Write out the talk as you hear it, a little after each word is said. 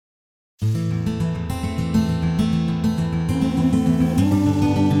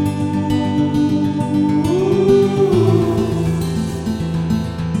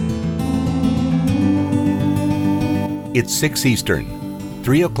It's 6 Eastern,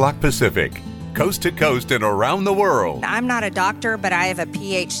 3 o'clock Pacific, coast to coast and around the world. I'm not a doctor, but I have a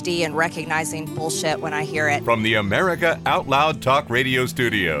PhD in recognizing bullshit when I hear it. From the America Out Loud Talk Radio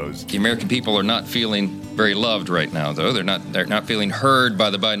studios. The American people are not feeling very loved right now, though. They're not feeling heard by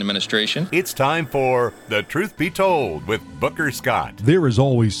the Biden administration. It's time for The Truth Be Told with Booker Scott. There is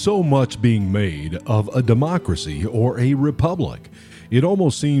always so much being made of a democracy or a republic. It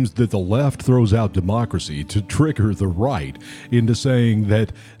almost seems that the left throws out democracy to trigger the right into saying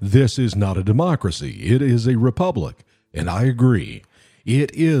that this is not a democracy, it is a republic. And I agree.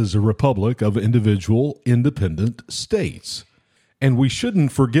 It is a republic of individual independent states. And we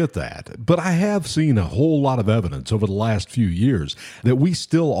shouldn't forget that. But I have seen a whole lot of evidence over the last few years that we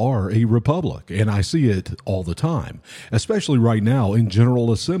still are a republic. And I see it all the time, especially right now in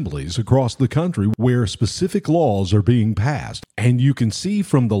general assemblies across the country where specific laws are being passed. And you can see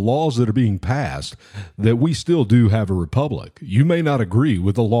from the laws that are being passed that we still do have a republic. You may not agree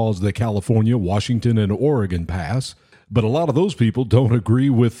with the laws that California, Washington, and Oregon pass, but a lot of those people don't agree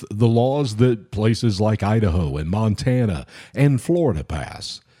with the laws that places like Idaho and Montana and Florida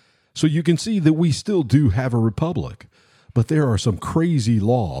pass. So you can see that we still do have a republic. But there are some crazy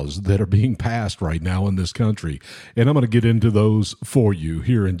laws that are being passed right now in this country, and I'm going to get into those for you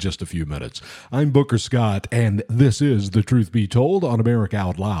here in just a few minutes. I'm Booker Scott, and this is The Truth Be Told on America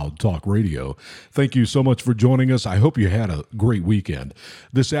Out Loud Talk Radio. Thank you so much for joining us. I hope you had a great weekend.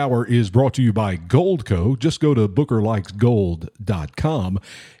 This hour is brought to you by Goldco. Just go to bookerlikesgold.com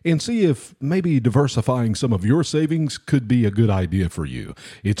and see if maybe diversifying some of your savings could be a good idea for you.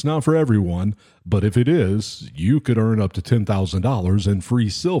 It's not for everyone, but if it is, you could earn up to $10,000 in free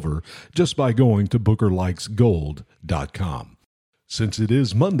silver just by going to bookerlikesgold.com. Since it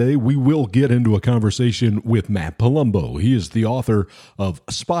is Monday, we will get into a conversation with Matt Palumbo. He is the author of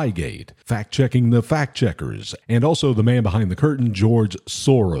Spygate, Fact-Checking the Fact-Checkers, and also the man behind the curtain, George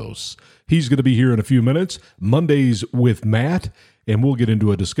Soros. He's going to be here in a few minutes. Mondays with Matt, and we'll get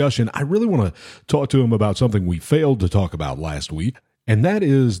into a discussion. I really want to talk to him about something we failed to talk about last week. And that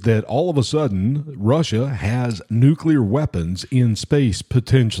is that all of a sudden, Russia has nuclear weapons in space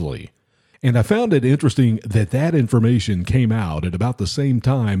potentially. And I found it interesting that that information came out at about the same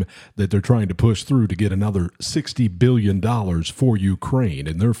time that they're trying to push through to get another $60 billion for Ukraine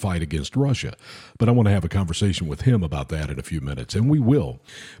in their fight against Russia. But I want to have a conversation with him about that in a few minutes, and we will.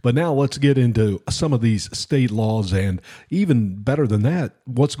 But now let's get into some of these state laws, and even better than that,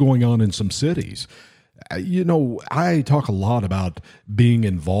 what's going on in some cities. You know, I talk a lot about being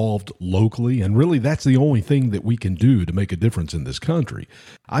involved locally, and really that's the only thing that we can do to make a difference in this country.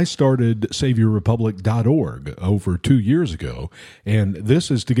 I started SaviorRepublic.org over 2 years ago, and this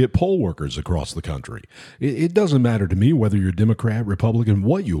is to get poll workers across the country. It doesn't matter to me whether you're Democrat, Republican,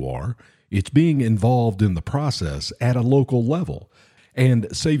 what you are. It's being involved in the process at a local level. And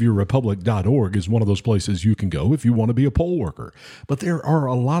SaviorRepublic.org is one of those places you can go if you want to be a poll worker. But there are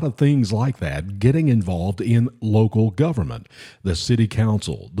a lot of things like that getting involved in local government. The city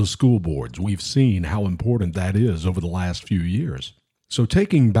council, the school boards, we've seen how important that is over the last few years. So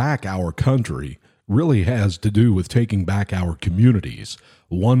taking back our country really has to do with taking back our communities.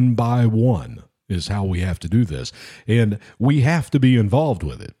 One by one is how we have to do this. And we have to be involved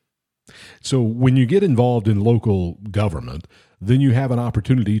with it. So when you get involved in local government, then you have an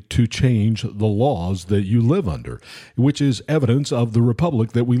opportunity to change the laws that you live under, which is evidence of the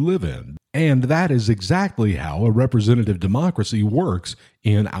republic that we live in. And that is exactly how a representative democracy works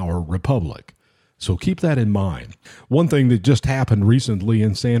in our republic. So keep that in mind. One thing that just happened recently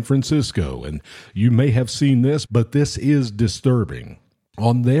in San Francisco, and you may have seen this, but this is disturbing.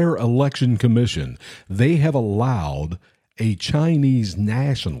 On their election commission, they have allowed a Chinese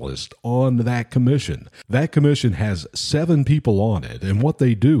nationalist on that commission. That commission has 7 people on it, and what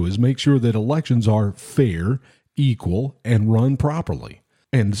they do is make sure that elections are fair, equal, and run properly.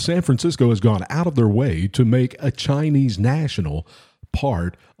 And San Francisco has gone out of their way to make a Chinese national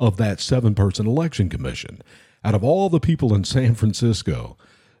part of that 7-person election commission. Out of all the people in San Francisco,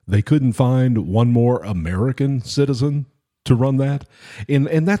 they couldn't find one more American citizen to run that.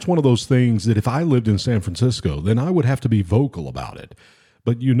 And that's one of those things that if I lived in San Francisco, then I would have to be vocal about it.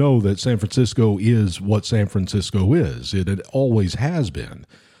 But you know that San Francisco is what San Francisco is. It always has been.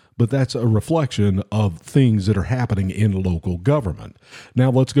 But that's a reflection of things that are happening in local government.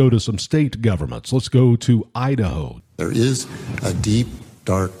 Now let's go to some state governments. Let's go to Idaho. There is a deep,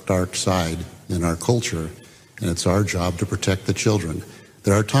 dark side in our culture, and it's our job to protect the children.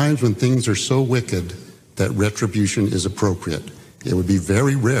 There are times when things are so wicked that retribution is appropriate. It would be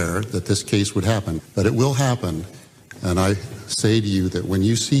very rare that this case would happen, but it will happen. And I say to you that when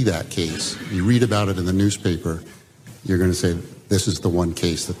you see that case, you read about it in the newspaper, you're going to say, this is the one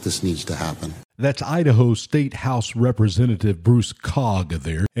case that this needs to happen. That's Idaho State House Representative Bruce Cogg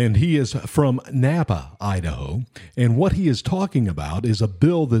there, and he is from Napa, Idaho. And what he is talking about is a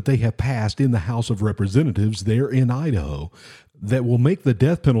bill that they have passed in the House of Representatives there in Idaho that will make the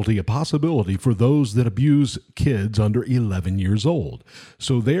death penalty a possibility for those that abuse kids under 11 years old.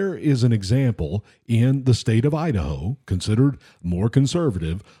 So there is an example in the state of Idaho, considered more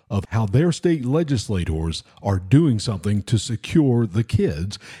conservative, of how their state legislators are doing something to secure the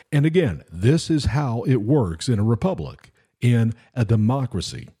kids. And again, this is how it works in a republic, in a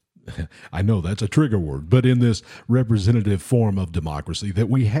democracy. I know that's a trigger word, but in this representative form of democracy that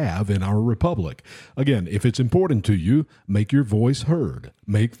we have in our republic. Again, if it's important to you, make your voice heard.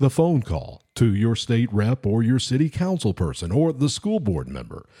 Make the phone call to your state rep or your city council person or the school board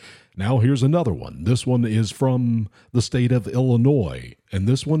member. Now here's another one. This one is from the state of Illinois, and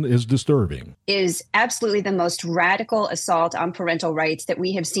this one is disturbing. Is absolutely the most radical assault on parental rights that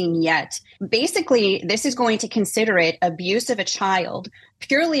we have seen yet. Basically, this is going to consider it abuse of a child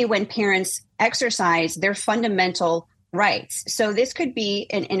purely when parents exercise their fundamental rights. So this could be,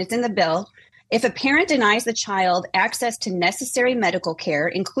 and it's in the bill, if a parent denies the child access to necessary medical care,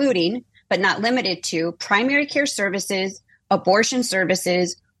 including, but not limited to, primary care services, abortion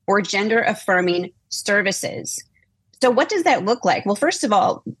services, or gender-affirming services. So what does that look like? Well, first of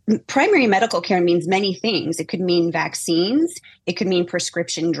all, primary medical care means many things. It could mean vaccines. It could mean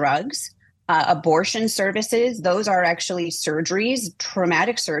prescription drugs, abortion services. Those are actually surgeries,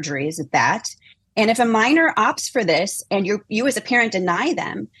 traumatic surgeries at that. And if a minor opts for this and you as a parent deny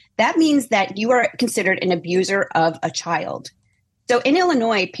them, that means that you are considered an abuser of a child. So in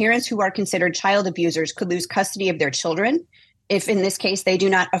Illinois, parents who are considered child abusers could lose custody of their children if, in this case, they do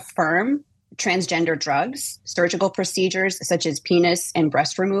not affirm transgender drugs, surgical procedures such as penis and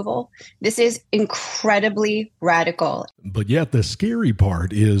breast removal. This is incredibly radical. But yet the scary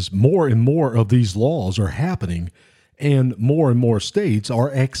part is more and more of these laws are happening and more states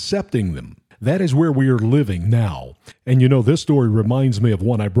are accepting them. That is where we are living now. And you know, this story reminds me of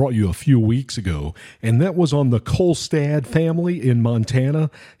one I brought you a few weeks ago, and that was on the Kolstad family in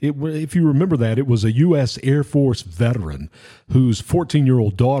Montana. If you remember that, it was a U.S. Air Force veteran whose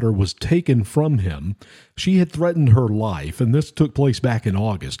 14-year-old daughter was taken from him. She had threatened her life, and this took place back in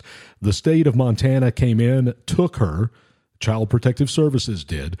August. The state of Montana came in, took her, Child Protective Services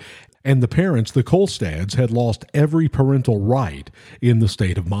did, and the parents, the Kolstads, had lost every parental right in the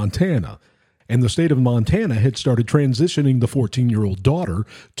state of Montana. And the state of Montana had started transitioning the 14-year-old daughter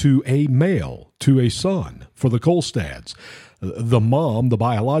to a male, to a son for the Kolstads. The mom, the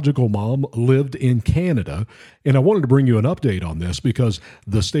biological mom, lived in Canada. And I wanted to bring you an update on this because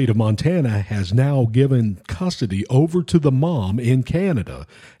the state of Montana has now given custody over to the mom in Canada.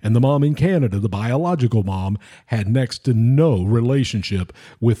 And the mom in Canada, the biological mom, had next to no relationship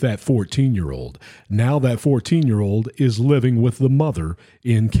with that 14-year-old. Now that 14-year-old is living with the mother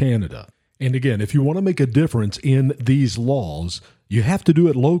in Canada. And again, if you want to make a difference in these laws, you have to do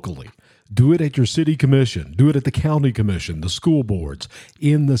it locally. Do it at your city commission. Do it at the county commission, the school boards,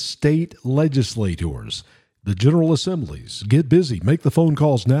 in the state legislators, the general assemblies. Get busy. Make the phone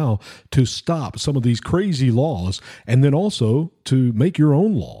calls now to stop some of these crazy laws and then also to make your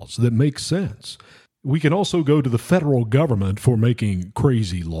own laws that make sense. We can also go to the federal government for making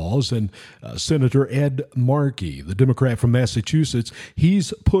crazy laws, and Senator Ed Markey, the Democrat from Massachusetts,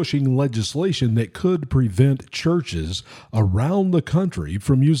 he's pushing legislation that could prevent churches around the country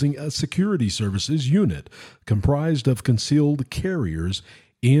from using a security services unit comprised of concealed carriers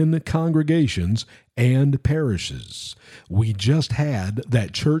in congregations and parishes. We just had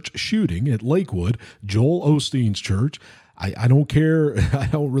that church shooting at Lakewood, Joel Osteen's church. I don't care. I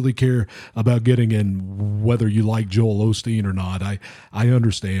don't really care about getting in whether you like Joel Osteen or not. I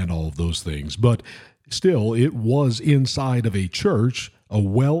understand all of those things. But still, it was inside of a church, a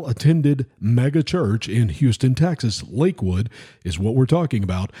well-attended mega church in Houston, Texas. Lakewood is what we're talking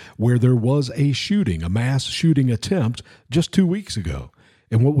about, where there was a shooting, a mass shooting attempt just 2 weeks ago.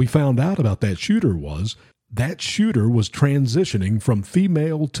 And what we found out about that shooter was transitioning from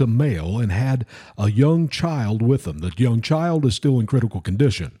female to male and had a young child with him. The young child is still in critical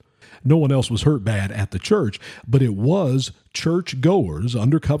condition. No one else was hurt bad at the church, but it was church goers,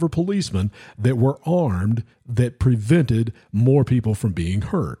 undercover policemen that were armed that prevented more people from being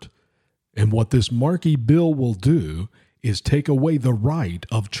hurt. And what this Markey bill will do is take away the right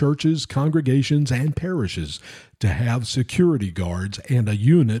of churches, congregations, and parishes to have security guards and a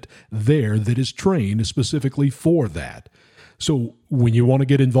unit there that is trained specifically for that. So when you want to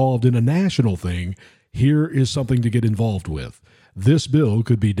get involved in a national thing, here is something to get involved with. This bill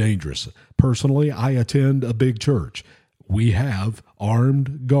could be dangerous. Personally, I attend a big church. We have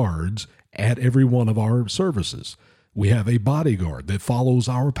armed guards at every one of our services. We have a bodyguard that follows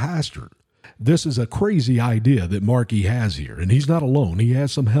our pastor. This is a crazy idea that Markey has here, and he's not alone. He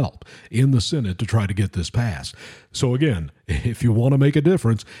has some help in the Senate to try to get this passed. So again, if you want to make a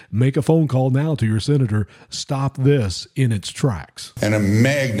difference, make a phone call now to your senator. Stop this in its tracks. And a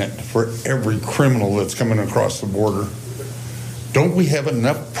magnet for every criminal that's coming across the border. Don't we have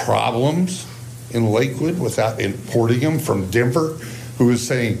enough problems in Lakewood without importing them from Denver, who is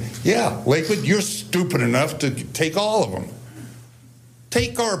saying, yeah, Lakewood, you're stupid enough to take all of them.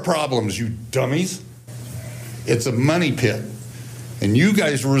 Take our problems, you dummies. It's a money pit, and you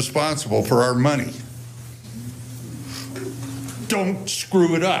guys are responsible for our money. Don't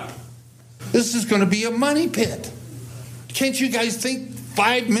screw it up. This is going to be a money pit. Can't you guys think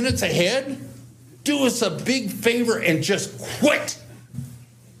 5 minutes ahead? Do us a big favor and just quit.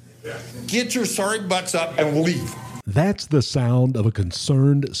 Get your sorry butts up and leave. That's the sound of a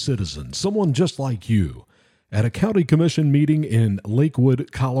concerned citizen, someone just like you, at a county commission meeting in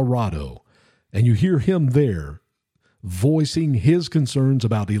Lakewood, Colorado, and you hear him there voicing his concerns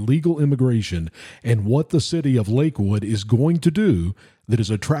about illegal immigration and what the city of Lakewood is going to do that is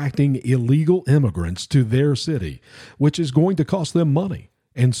attracting illegal immigrants to their city, which is going to cost them money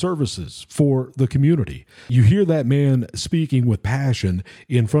and services for the community. You hear that man speaking with passion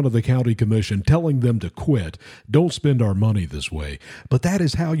in front of the county commission, telling them to quit. Don't spend our money this way. But that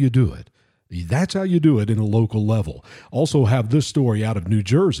is how you do it. That's how you do it in a local level. Also have this story out of New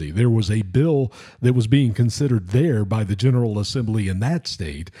Jersey. There was a bill that was being considered there by the General Assembly in that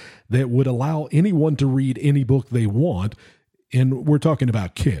state that would allow anyone to read any book they want. And we're talking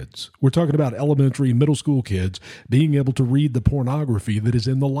about kids. We're talking about elementary, middle school kids being able to read the pornography that is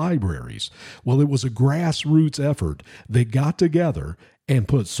in the libraries. Well, it was a grassroots effort. They got together and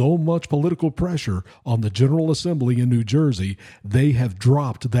put so much political pressure on the General Assembly in New Jersey, they have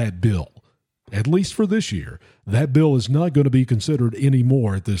dropped that bill. At least for this year, that bill is not going to be considered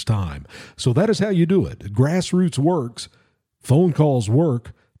anymore at this time. So that is how you do it. Grassroots works. Phone calls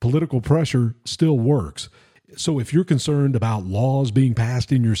work. Political pressure still works. So if you're concerned about laws being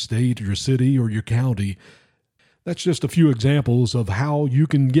passed in your state, your city, or your county, that's just a few examples of how you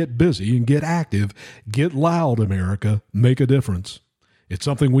can get busy and get active. Get loud, America. Make a difference. It's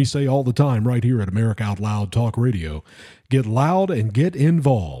something we say all the time right here at America Out Loud Talk Radio. Get loud and get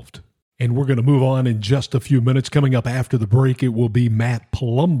involved. And we're going to move on in just a few minutes. Coming up after the break, it will be Matt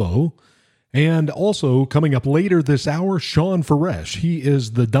Palumbo. And also coming up later this hour, Sean Faresh. He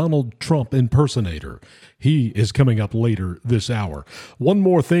is the Donald Trump impersonator. He is coming up later this hour. One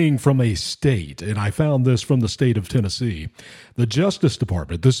more thing from a state, and I found this from the state of Tennessee. The Justice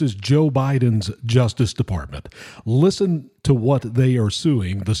Department, this is Joe Biden's Justice Department. Listen to what they are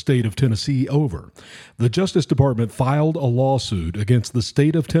suing the state of Tennessee over. The Justice Department filed a lawsuit against the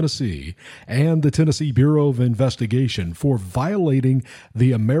state of Tennessee and the Tennessee Bureau of Investigation for violating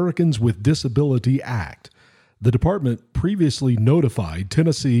the Americans with Disability Act. The department previously notified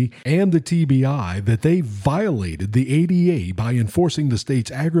Tennessee and the TBI that they violated the ADA by enforcing the state's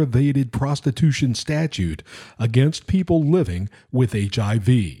aggravated prostitution statute against people living with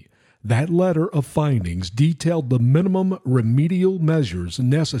HIV. That letter of findings detailed the minimum remedial measures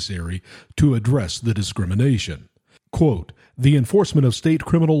necessary to address the discrimination. Quote, the enforcement of state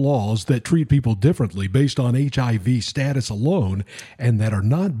criminal laws that treat people differently based on HIV status alone and that are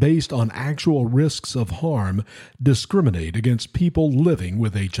not based on actual risks of harm discriminate against people living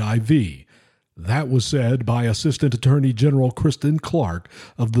with HIV. That was said by Assistant Attorney General Kristen Clark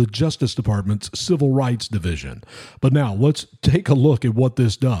of the Justice Department's Civil Rights Division. But now let's take a look at what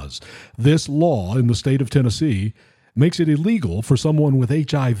this does. This law in the state of Tennessee makes it illegal for someone with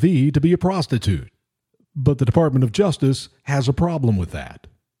HIV to be a prostitute. But the Department of Justice has a problem with that.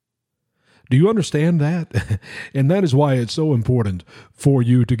 Do you understand that? And that is why it's so important for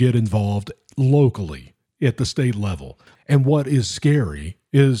you to get involved locally at the state level. And what is scary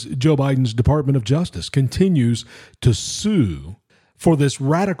is Joe Biden's Department of Justice continues to sue for this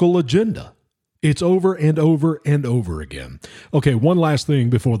radical agenda. It's over and over and over again. Okay, one last thing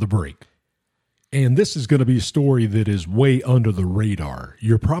before the break. And this is going to be a story that is way under the radar.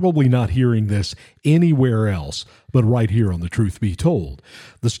 You're probably not hearing this anywhere else but right here on The Truth Be Told.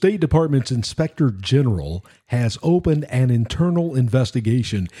 The State Department's Inspector General has opened an internal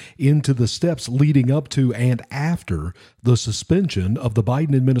investigation into the steps leading up to and after the suspension of the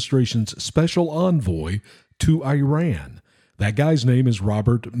Biden administration's special envoy to Iran. That guy's name is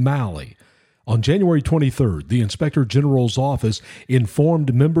Robert Malley. On January 23rd, the Inspector General's office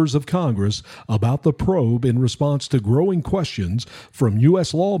informed members of Congress about the probe in response to growing questions from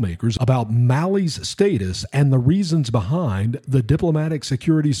U.S. lawmakers about Malley's status and the reasons behind the Diplomatic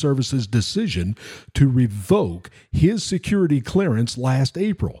Security Service's decision to revoke his security clearance last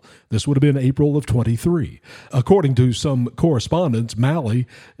April. This would have been April of 23. According to some correspondents, Malley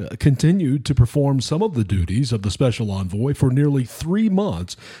continued to perform some of the duties of the special envoy for nearly 3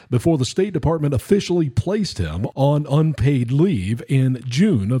 months before the State Department officially placed him on unpaid leave in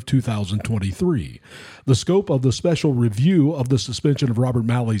June of 2023. The scope of the special review of the suspension of Robert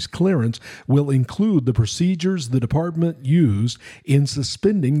Malley's clearance will include the procedures the department used in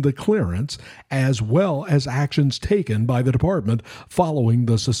suspending the clearance, as well as actions taken by the department following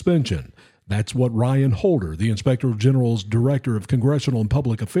the suspension. That's what Ryan Holder, the Inspector General's Director of Congressional and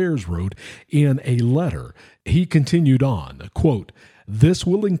Public Affairs, wrote in a letter. He continued on, quote, "This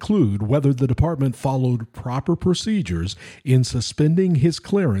will include whether the department followed proper procedures in suspending his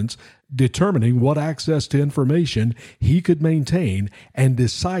clearance, determining what access to information he could maintain, and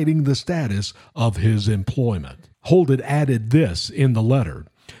deciding the status of his employment." Holder added this in the letter.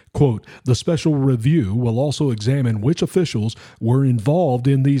 Quote, "The special review will also examine which officials were involved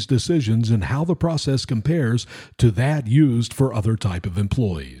in these decisions and how the process compares to that used for other type of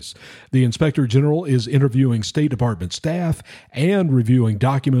employees. The Inspector General is interviewing State Department staff and reviewing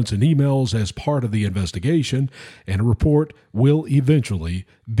documents and emails as part of the investigation, and a report will eventually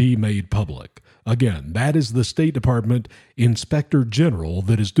be made public." Again, that is the State Department Inspector General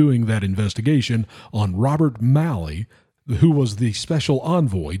that is doing that investigation on Robert Malley, who was the special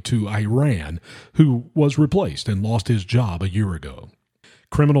envoy to Iran, who was replaced and lost his job a year ago.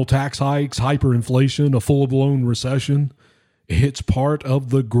 Criminal tax hikes, hyperinflation, a full-blown recession. It's part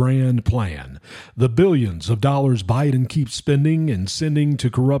of the grand plan. The billions of dollars Biden keeps spending and sending to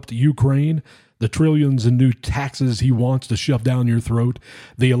corrupt Ukraine, the trillions in new taxes he wants to shove down your throat,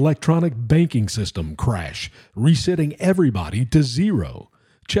 the electronic banking system crash, resetting everybody to zero.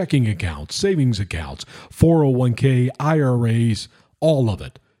 Checking accounts, savings accounts, 401k, IRAs, all of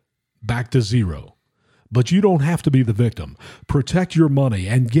it, back to zero. But you don't have to be the victim. Protect your money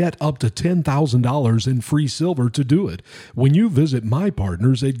and get up to $10,000 in free silver to do it when you visit my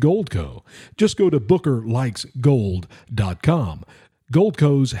partners at Goldco. Just go to bookerlikesgold.com.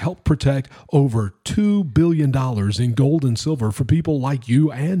 Goldco's help protect over $2 billion in gold and silver for people like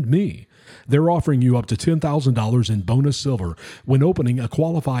you and me. They're offering you up to $10,000 in bonus silver when opening a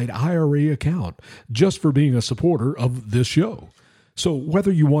qualified IRA account just for being a supporter of this show. So whether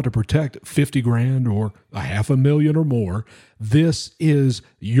you want to protect $50,000 or $500,000 or more, this is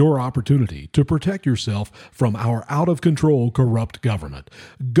your opportunity to protect yourself from our out-of-control corrupt government.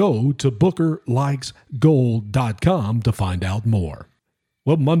 Go to bookerlikesgold.com to find out more.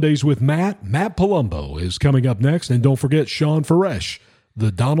 Well, Mondays with Matt Palumbo is coming up next, and don't forget Sean Faresh,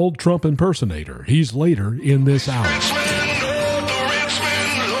 the Donald Trump impersonator. He's later in this hour.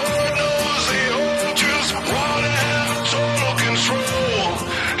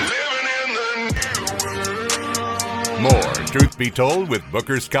 More Truth Be Told with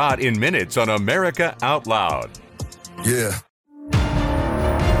Booker Scott in minutes on America Out Loud. Yeah.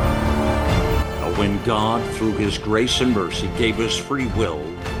 When God, through his grace and mercy, gave us free will,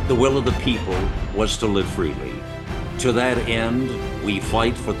 the will of the people was to live freely. To that end, we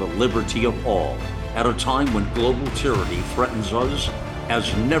fight for the liberty of all at a time when global tyranny threatens us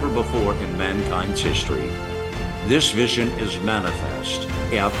as never before in mankind's history. This vision is manifest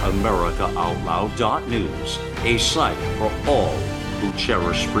at AmericaOutloud.news, a site for all who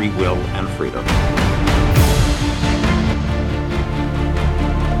cherish free will and freedom.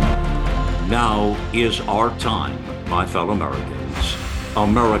 Now is our time, my fellow Americans.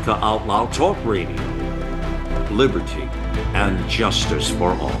 America Out Loud Talk Radio. Liberty and justice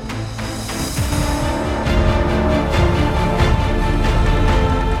for all.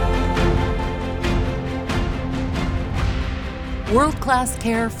 World-class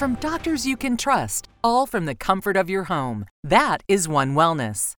care from doctors you can trust, all from the comfort of your home. That is One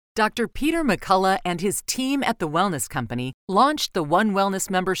Wellness. Dr. Peter McCullough and his team at The Wellness Company launched the One Wellness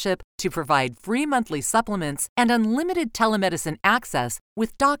membership to provide free monthly supplements and unlimited telemedicine access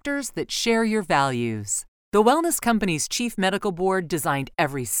with doctors that share your values. The Wellness Company's Chief Medical Board designed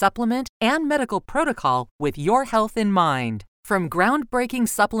every supplement and medical protocol with your health in mind. From groundbreaking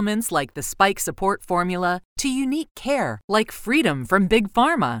supplements like the Spike Support Formula to unique care like Freedom from Big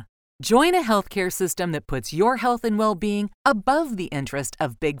Pharma. Join a healthcare system that puts your health and well-being above the interest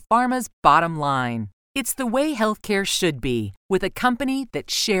of Big Pharma's bottom line. It's the way healthcare should be, with a company that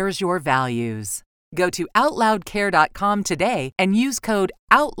shares your values. Go to OutLoudCare.com today and use code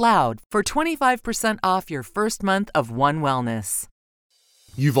OUTLOUD for 25% off your first month of One Wellness.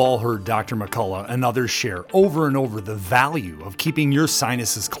 You've all heard Dr. McCullough and others share over and over the value of keeping your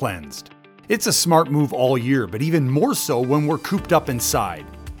sinuses cleansed. It's a smart move all year, but even more so when we're cooped up inside.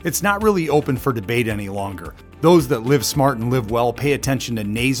 It's not really open for debate any longer. Those that live smart and live well pay attention to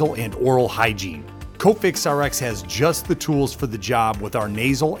nasal and oral hygiene. Cofix RX has just the tools for the job with our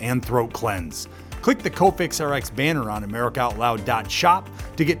nasal and throat cleanse. Click the Cofix RX banner on AmericaOutloud.shop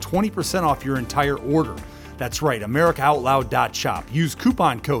to get 20% off your entire order. That's right, AmericaOutloud.shop. Use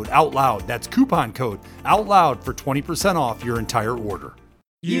coupon code OUTLOUD. That's coupon code OUTLOUD for 20% off your entire order.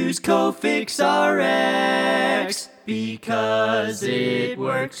 Use Cofix RX because it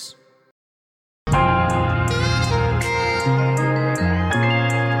works.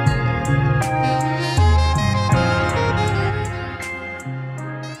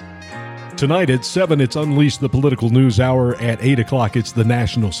 Tonight at 7, it's Unleash the Political News Hour. At 8 o'clock, it's the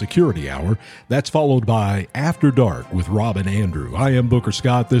National Security Hour. That's followed by After Dark with Rob and Andrew. I am Booker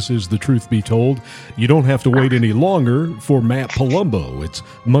Scott. This is The Truth Be Told. You don't have to wait any longer for Matt Palumbo. It's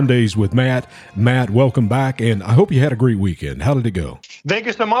Mondays with Matt. Matt, welcome back, and I hope you had a great weekend. How did it go? Thank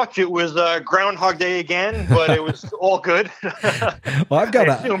you so much. It was Groundhog Day again, but it was all good. Well, I've got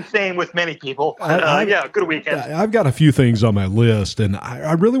I assume same with many people. Yeah, good weekend. I've got a few things on my list, and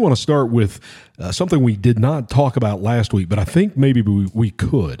I really want to start with something we did not talk about last week, but I think maybe we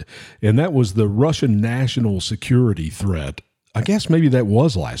could, and that was the Russian national security threat. I guess maybe that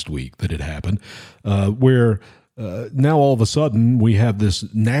was last week that it happened, where now all of a sudden we have this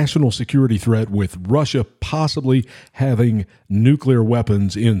national security threat with Russia possibly having nuclear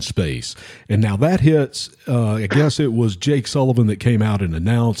weapons in space. And now that hits, I guess it was Jake Sullivan that came out and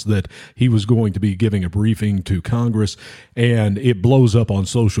announced that he was going to be giving a briefing to Congress, and it blows up on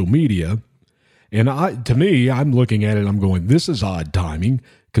social media. And to me, I'm looking at it and I'm going, this is odd timing,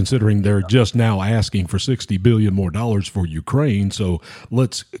 considering they're just now asking for $60 billion more for Ukraine. So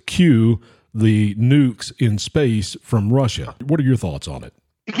let's cue the nukes in space from Russia. What are your thoughts on it?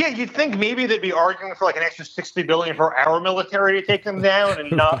 Yeah, you'd think maybe they'd be arguing for like an extra $60 billion for our military to take them down,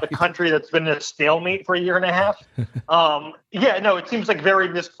 and not the country that's been in a stalemate for a year and a half. It seems like very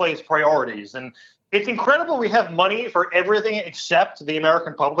misplaced priorities, and it's incredible we have money for everything except the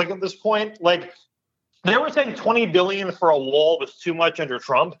American public at this point. Like, they were saying $20 billion for a wall was too much under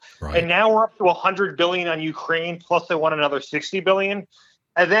Trump, right. And now we're up to $100 billion on Ukraine, plus they want another $60 billion.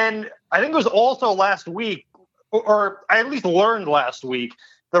 And then I think it was also last week, or I at least learned last week,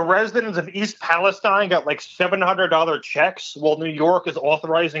 the residents of East Palestine got like $700 checks, while New York is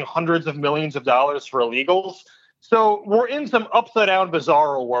authorizing hundreds of millions of dollars for illegals. So we're in some upside-down,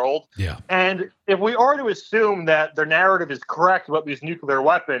 bizarre world. Yeah. And if we are to assume that their narrative is correct about these nuclear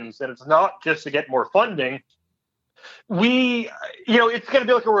weapons, and it's not just to get more funding, it's going to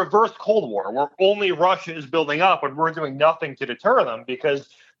be like a reverse Cold War, where only Russia is building up and we're doing nothing to deter them, because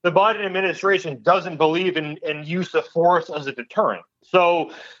the Biden administration doesn't believe in use of force as a deterrent.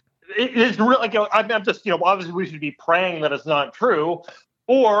 So it's really, I'm just, obviously we should be praying that it's not true,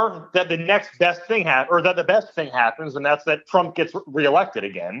 or that the next best thing or that the best thing happens, and that's that Trump gets reelected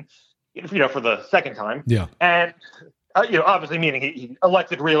again, for the second time. Yeah. And obviously meaning he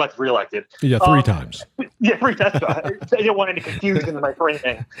elected, reelected. Yeah, 3 times. Yeah, 3 times. I didn't want any confusion in my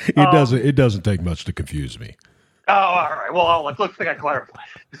framing. It doesn't take much to confuse me. Oh, all right. Well, let's think I clarify.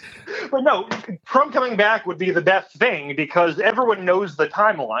 But no, Trump coming back would be the best thing, because everyone knows the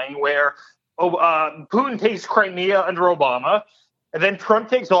timeline where Putin takes Crimea under Obama, and then Trump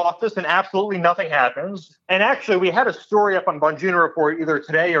takes office and absolutely nothing happens. And actually, we had a story up on Bonjuna Report either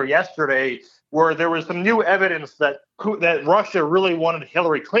today or yesterday where there was some new evidence that Russia really wanted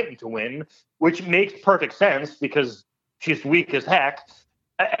Hillary Clinton to win, which makes perfect sense because she's weak as heck.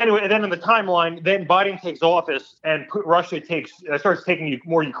 Anyway, and then in the timeline, then Biden takes office and Russia starts taking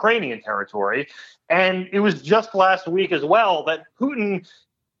more Ukrainian territory. And it was just last week as well that Putin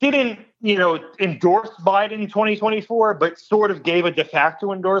didn't, endorse Biden in 2024, but sort of gave a de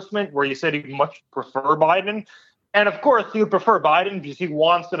facto endorsement where he said he'd much prefer Biden. And of course, he would prefer Biden because he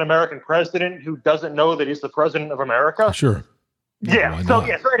wants an American president who doesn't know that he's the president of America. Sure. Yeah. So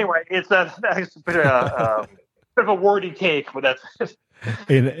anyway, it's a bit of a wordy take, but that's.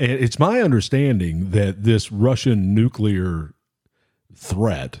 And it's my understanding that this Russian nuclear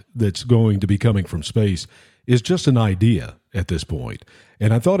threat that's going to be coming from space is just an idea at this point.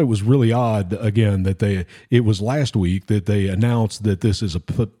 And I thought it was really odd, again, that it was last week that they announced that this is a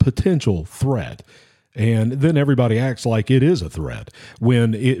potential threat. And then everybody acts like it is a threat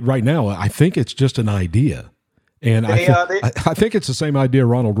when right now, I think it's just an idea. And I think it's the same idea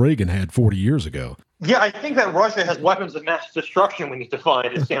Ronald Reagan had 40 years ago. Yeah, I think that Russia has weapons of mass destruction we need to find,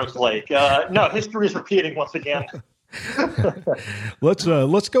 it sounds like. No, history is repeating once again.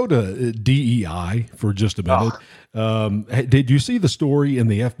 Let's go to DEI for just a minute. Did you see the story in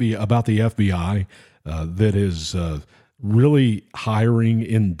the FBI about the FBI that is really hiring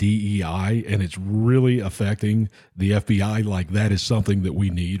in DEI, and it's really affecting the FBI? Like, that is something that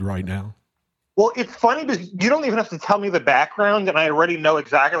we need right now. Well, it's funny because you don't even have to tell me the background, and I already know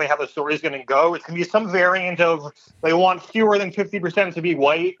exactly how the story is going to go. It's going to be some variant of they want fewer than 50% to be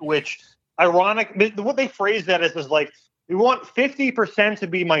white, which, ironic, what they phrase that as is like, we want 50% to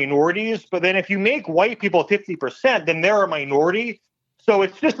be minorities, but then if you make white people 50%, then they're a minority. So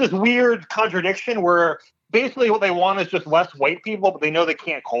it's just this weird contradiction where basically what they want is just less white people, but they know they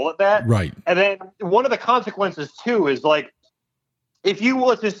can't call it that. Right. And then one of the consequences, too, is like, if you,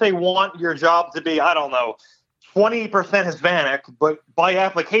 let's just say, want your job to be, I don't know, 20% Hispanic, but by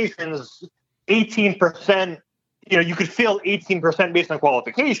applications, 18%, you could fill 18% based on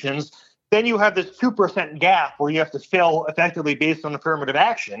qualifications, then you have this 2% gap where you have to fill effectively based on affirmative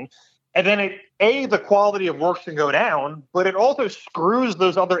action. And then the quality of work can go down, but it also screws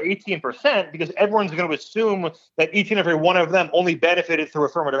those other 18% because everyone's going to assume that each and every one of them only benefited through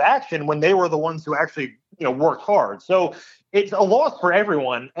affirmative action when they were the ones who actually, worked hard. So it's a loss for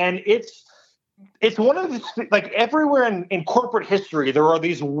everyone. And it's one of these, like everywhere in corporate history, there are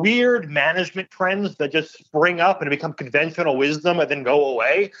these weird management trends that just spring up and become conventional wisdom and then go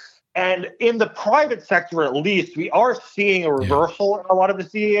away. And in the private sector, at least, we are seeing a reversal in a lot of the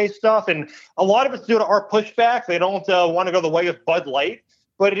CEA stuff. And a lot of it's due to our pushback. They don't want to go the way of Bud Light.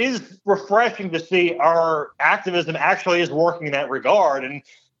 But it is refreshing to see our activism actually is working in that regard. And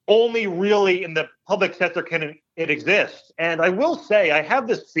only really in the public sector can it exist. And I will say, I have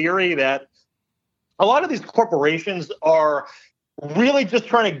this theory that a lot of these corporations are really just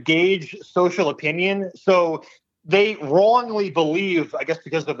trying to gauge social opinion. So they wrongly believe, I guess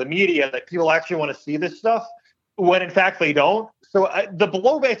because of the media, that people actually want to see this stuff, when in fact they don't. So the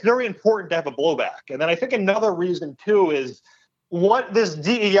blowback is very important to have a blowback. And then I think another reason, too, is what this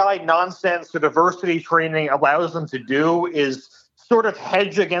DEI nonsense or diversity training allows them to do is sort of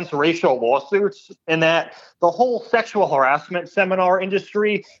hedge against racial lawsuits, in that the whole sexual harassment seminar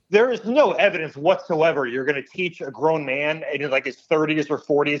industry, there is no evidence whatsoever you're going to teach a grown man in like his 30s or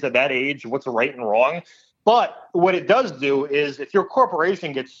 40s at that age what's right and wrong. But what it does do is if your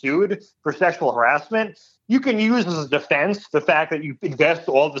corporation gets sued for sexual harassment, you can use as a defense the fact that you invest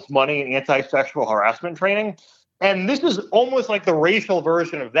all this money in anti-sexual harassment training. And this is almost like the racial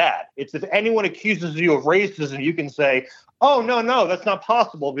version of that. It's if anyone accuses you of racism, you can say, oh, no, that's not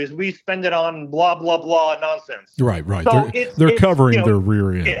possible because we spend it on blah, blah, blah nonsense. Right. So they're covering their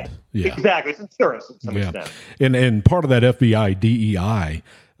rear end. Yeah, exactly. It's insurance to some extent. And part of that FBI DEI,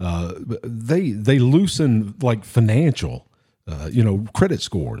 they loosen like financial, credit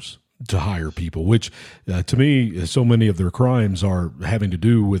scores to hire people, which to me, so many of their crimes are having to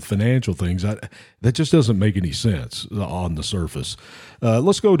do with financial things. That just doesn't make any sense on the surface.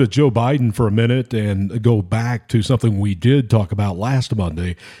 Let's go to Joe Biden for a minute and go back to something we did talk about last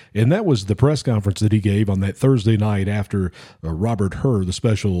Monday, and that was the press conference that he gave on that Thursday night after Robert Hur, the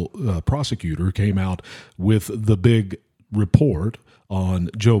special prosecutor, came out with the big report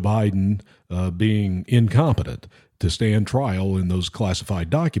on Joe Biden being incompetent to stand trial in those classified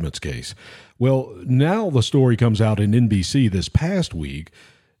documents case. Well, now the story comes out in NBC this past week.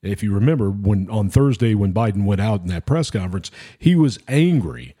 If you remember, on Thursday when Biden went out in that press conference, he was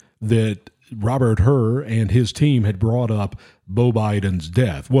angry that Robert Hur and his team had brought up Beau Biden's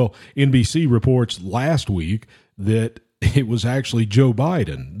death. Well, NBC reports last week that it was actually Joe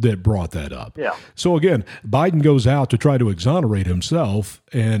Biden that brought that up. Yeah. So again, Biden goes out to try to exonerate himself,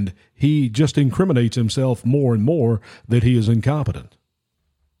 and he just incriminates himself more and more that he is incompetent.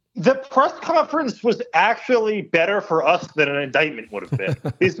 The press conference was actually better for us than an indictment would have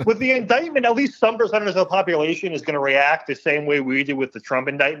been. With the indictment, at least some percentage of the population is going to react the same way we did with the Trump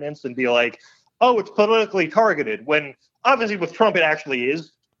indictments and be like, oh, it's politically targeted, when obviously with Trump it actually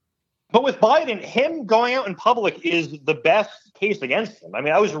is. But with Biden, him going out in public is the best case against him. I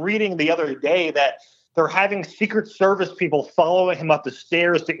mean, I was reading the other day that they're having Secret Service people following him up the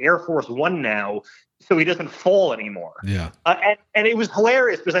stairs to Air Force One now so he doesn't fall anymore. Yeah. And it was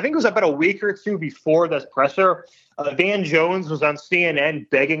hilarious because I think it was about a week or two before this presser, Van Jones was on CNN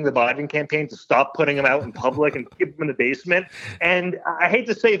begging the Biden campaign to stop putting him out in public and keep him in the basement. And I hate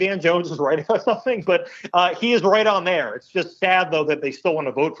to say Van Jones is right about something, but he is right on there. It's just sad, though, that they still want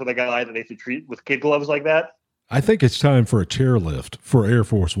to vote for the guy that they have to treat with kid gloves like that. I think it's time for a chairlift for Air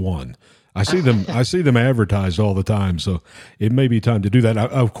Force One. I see them advertised all the time, so it may be time to do that.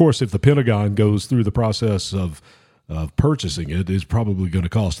 Of course, if the Pentagon goes through the process of purchasing it, it's probably going to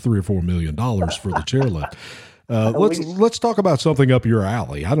cost $3 or $4 million for the chairlift. Let's talk about something up your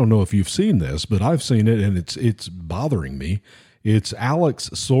alley. I don't know if you've seen this, but I've seen it, and it's bothering me. It's Alex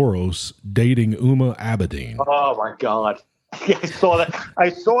Soros dating Uma Abedin. Oh my God! Yeah, I saw that. I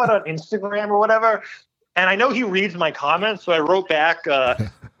saw it on Instagram or whatever, and I know he reads my comments, so I wrote back.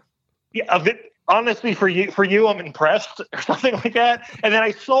 Honestly, for you, I'm impressed, or something like that. And then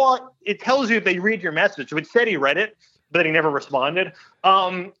I saw it tells you if they read your message. So it said he read it, but he never responded.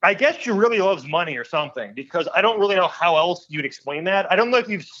 I guess she really loves money or something, because I don't really know how else you'd explain that. I don't know if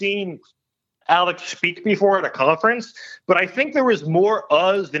you've seen Alex speak before at a conference, but I think there was more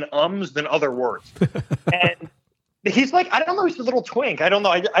uhs than ums than other words. And he's like, I don't know, he's a little twink. I don't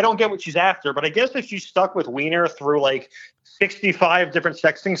know. I don't get what she's after, but I guess if she's stuck with Wiener through like 65 different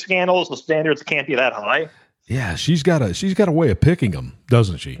sexting scandals, the standards can't be that high. Yeah, she's got a way of picking them,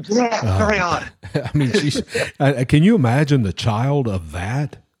 doesn't she? Yeah, very odd. I mean, can you imagine the child of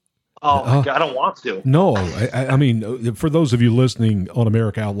that? Oh my God, I don't want to. No, I mean, for those of you listening on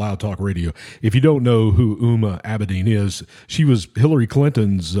America Out Loud Talk Radio, if you don't know who Uma Abedin is, she was Hillary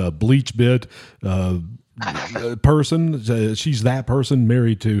Clinton's bleach bit person. She's that person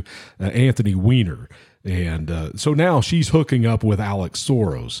married to Anthony Weiner. And so now she's hooking up with Alex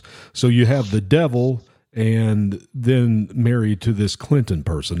Soros. So you have the devil and then married to this Clinton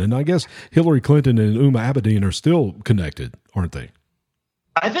person. And I guess Hillary Clinton and Uma Abedin are still connected, aren't they?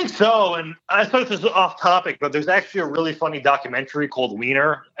 I think so. And I thought this was off topic, but there's actually a really funny documentary called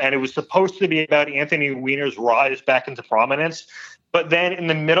Weiner. And it was supposed to be about Anthony Weiner's rise back into prominence. But then in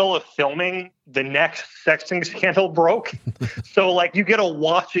the middle of filming, the next sexting scandal broke. So like you get to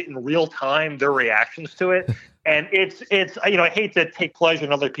watch it in real time, their reactions to it. And it's I hate to take pleasure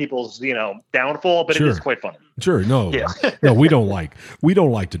in other people's, downfall, but Sure. It is quite funny. Sure. No, Yeah. no, we don't like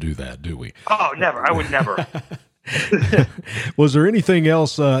to do that, do we? Oh, never. I would never. Was there anything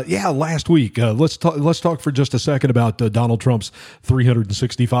else? Last week. Let's talk for just a second about Donald Trump's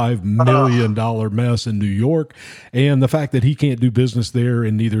 $365 million mess in New York, and the fact that he can't do business there,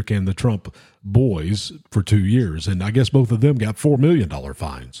 and neither can the Trump boys for 2 years. And I guess both of them got $4 million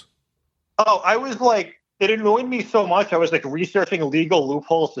fines. Oh, I was like, it annoyed me so much. I was like researching legal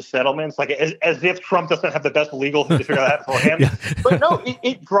loopholes to settlements, like as if Trump doesn't have the best legal thing to figure that out for him. Yeah. But no,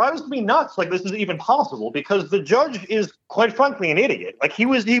 it drives me nuts. Like this is even possible because the judge is quite frankly an idiot. Like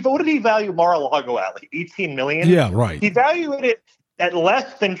what did he value Mar-a-Lago at? Like $18 million? Yeah, right. He valued it at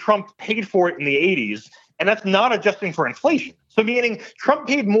less than Trump paid for it in the 80s. And that's not adjusting for inflation. So meaning Trump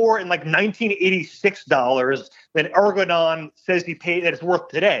paid more in like 1986 dollars than Erdogan says he paid that it's worth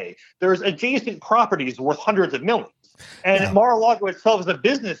today. There's adjacent properties worth hundreds of millions. And Mar-a-Lago itself as a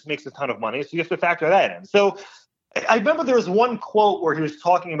business makes a ton of money. So you have to factor that in. So I remember there was one quote where he was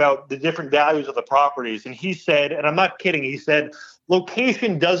talking about the different values of the properties. And he said, and I'm not kidding, he said,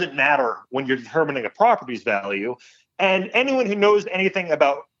 location doesn't matter when you're determining a property's value. And anyone who knows anything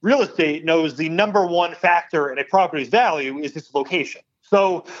about real estate knows the number one factor in a property's value is its location.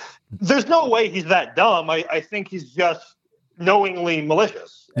 So there's no way he's that dumb. I think he's just knowingly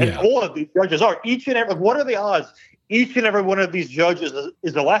malicious. And all of these judges are. What are the odds each and every one of these judges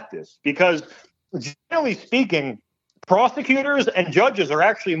is elected? Because generally speaking, prosecutors and judges are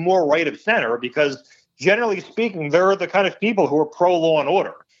actually more right of center because generally speaking, they're the kind of people who are pro-law and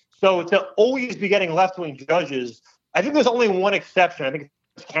order. So to always be getting left-wing judges, I think there's only one exception. I think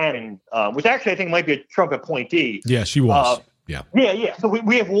it's Cannon, which actually I think might be a Trump appointee. Yeah, she was. Yeah. So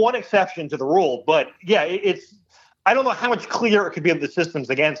we have one exception to the rule, but yeah, it's I don't know how much clearer it could be of the systems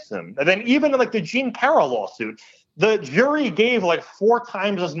against him. And then even like the Gene Carroll lawsuit, the jury gave like 4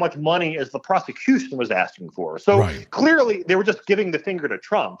 times as much money as the prosecution was asking for. So clearly they were just giving the finger to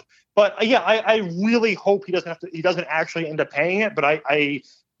Trump. But I really hope he doesn't actually end up paying it. But I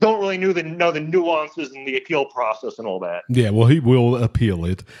don't really know the nuances in the appeal process and all that. Yeah, well, he will appeal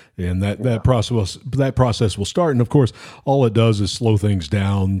it, and that process will start. And of course, all it does is slow things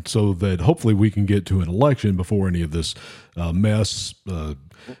down, so that hopefully we can get to an election before any of this mess,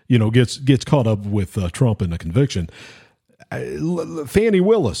 gets caught up with Trump and a conviction. Fannie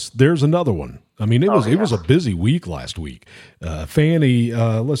Willis, there's another one. I mean, it was a busy week last week. Fannie,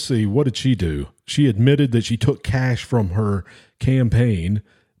 let's see, what did she do? She admitted that she took cash from her campaign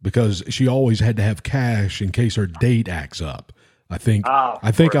because she always had to have cash in case her date acts up. I think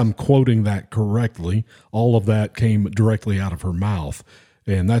I'm quoting that correctly. All of that came directly out of her mouth,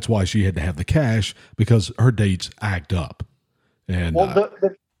 and that's why she had to have the cash because her dates act up. And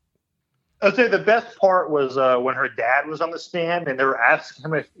I'd say the best part was when her dad was on the stand and they were asking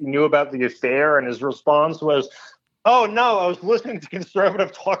him if he knew about the affair, and his response was, "Oh no, I was listening to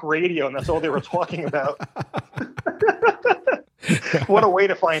conservative talk radio, and that's all they were talking about." What a way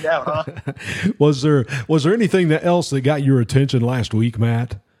to find out, huh? Was there anything else that got your attention last week,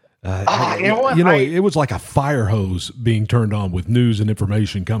 Matt? You know what? It was like a fire hose being turned on with news and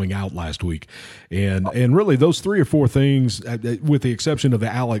information coming out last week, and really those 3 or 4 things, with the exception of the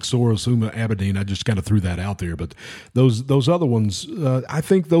Alex Soros, Huma Abedin, I just kind of threw that out there. But those other ones, I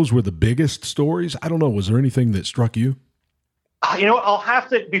think those were the biggest stories. I don't know. Was there anything that struck you? You know, I'll have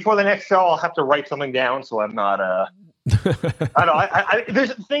to, before the next show, I'll have to write something down so I'm not. I know.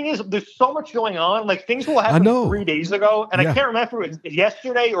 The thing is, there's so much going on. Like, things will happen 3 days ago, and I can't remember if it's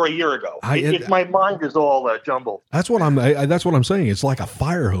yesterday or a year ago. My mind is all jumbled. That's what I'm saying. It's like a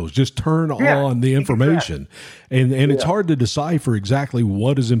fire hose. Just turn on the information, and it's hard to decipher exactly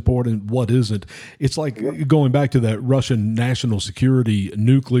what is important, what isn't. It's like going back to that Russian national security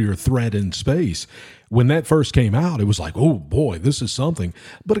nuclear threat in space. When that first came out, it was like, oh boy, this is something.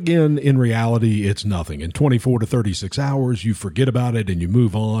 But again, in reality, it's nothing. In 24 to 36 hours, you forget about it and you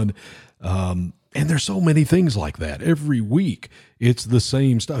move on. And there's so many things like that. Every week, it's the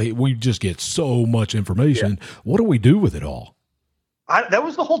same stuff. We just get so much information. Yeah. What do we do with it all? That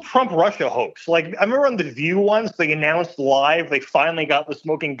was the whole Trump-Russia hoax. Like, I remember on The View once, they announced live they finally got the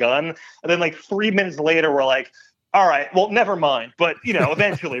smoking gun. And then like 3 minutes later, we're like, all right, well, never mind. But,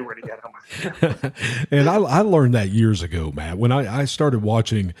 eventually we're going to get them. And I learned that years ago, Matt. When I started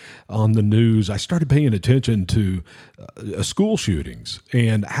watching on the news, I started paying attention to school shootings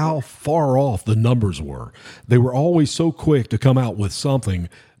and how far off the numbers were. They were always so quick to come out with something.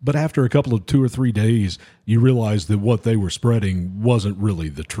 But after a couple of 2 or 3 days, you realize that what they were spreading wasn't really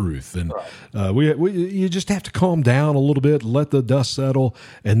the truth. And you just have to calm down a little bit, let the dust settle,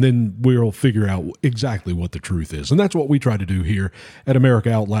 and then we'll figure out exactly what the truth is. And that's what we try to do here at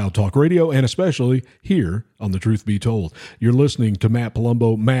America Out Loud Talk Radio, and especially here on The Truth Be Told. You're listening to Matt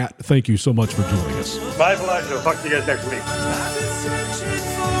Palumbo. Matt, thank you so much for joining us. My pleasure. Talk to you guys next week.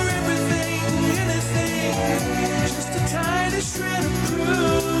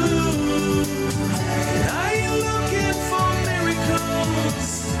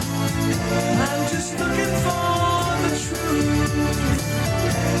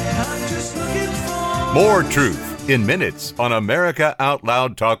 More truth in minutes on America Out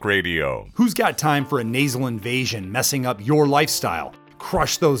Loud Talk Radio. Who's got time for a nasal invasion messing up your lifestyle?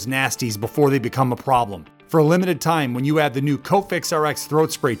 Crush those nasties before they become a problem. For a limited time, when you add the new Cofix RX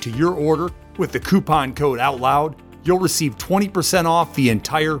throat spray to your order with the coupon code OUTLOUD, you'll receive 20% off the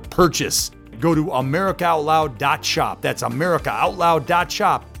entire purchase. Go to AmericaOutloud.shop. That's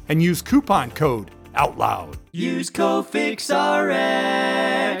AmericaOutloud.shop and use coupon code OUTLOUD. Use Cofix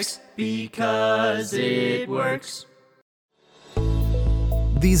RX because it works.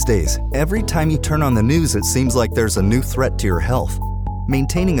 These days, every time you turn on the news, it seems like there's a new threat to your health.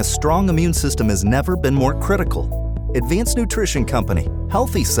 Maintaining a strong immune system has never been more critical. Advanced nutrition company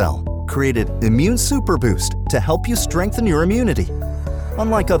Healthy Cell created Immune Super Boost to help you strengthen your immunity.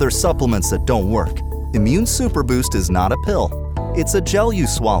 Unlike other supplements that don't work, Immune Super Boost is not a pill. It's a gel you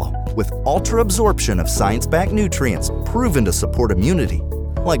swallow with ultra absorption of science-backed nutrients proven to support immunity,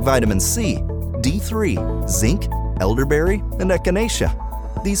 like vitamin C, D3, zinc, elderberry, and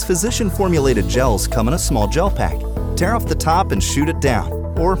echinacea. These physician-formulated gels come in a small gel pack. Tear off the top and shoot it down,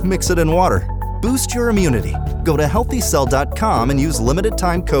 or mix it in water. Boost your immunity. Go to healthycell.com and use limited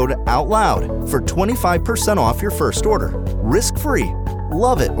time code OUTLOUD for 25% off your first order. Risk-free.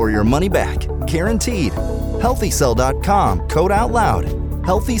 Love it or your money back. Guaranteed. Healthycell.com, code OUTLOUD.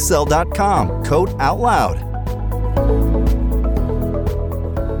 Healthycell.com, code OUTLOUD.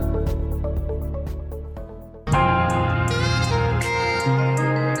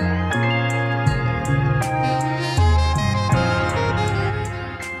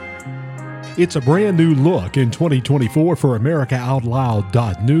 It's a brand new look in 2024 for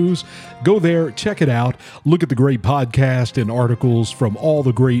AmericaOutloud.news. Go there, check it out. Look at the great podcast and articles from all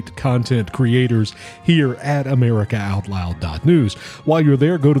the great content creators here at AmericaOutloud.news. While you're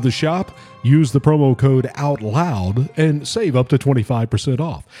there, go to the shop, use the promo code OUTLOUD, and save up to 25%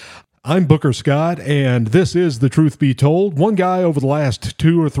 off. I'm Booker Scott, and this is The Truth Be Told. One guy over the last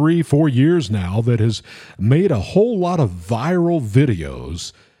 2 or 3, 4 years now that has made a whole lot of viral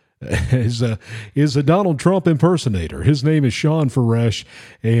videos is a Donald Trump impersonator. His name is Sean Faresh,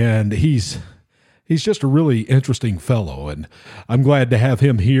 and he's just a really interesting fellow, and I'm glad to have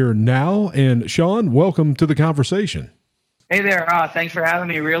him here now. And Sean, welcome to the conversation. Hey there. Thanks for having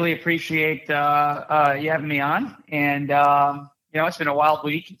me. Really appreciate you having me on. And It's been a wild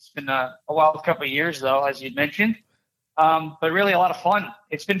week. It's been a wild couple of years, though, as you mentioned. But really a lot of fun.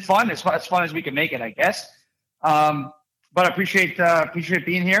 It's been fun. As fun as we can make it, I guess. But I appreciate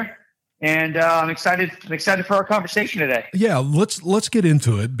being here. And I'm excited for our conversation today. Yeah, let's get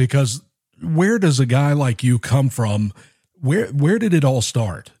into it, because where does a guy like you come from? Where did it all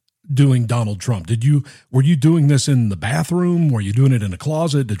start doing Donald Trump? Were you doing this in the bathroom? Were you doing it in a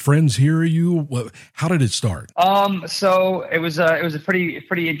closet? Did friends hear you? How did it start? So it was a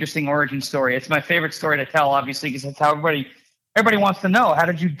pretty interesting origin story. It's my favorite story to tell, obviously, because that's how everybody wants to know. How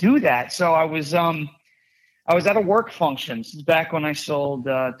did you do that? So I was at a work function. This is back when I sold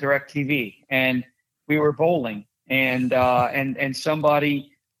DirecTV, and we were bowling, and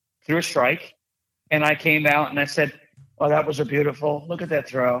somebody threw a strike, and I came out and I said, "Oh, that was look at that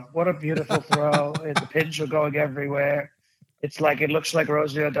throw. What a beautiful throw. The pins are going everywhere. It looks like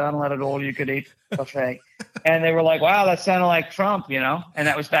Rosie O'Donnell at an all-you-could-eat buffet." And they were like, "Wow, that sounded like Trump," And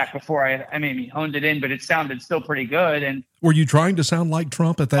that was back before I honed it in, but it sounded still pretty good. And were you trying to sound like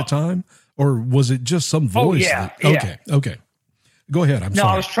Trump at that time, or was it just some voice? Okay. Go ahead. I'm sorry.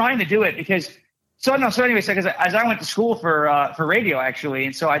 No, I was trying to do it because. So anyway, because as I went to school for radio, actually,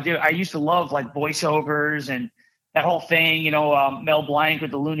 and so I used to love like voiceovers and that whole thing, Mel Blanc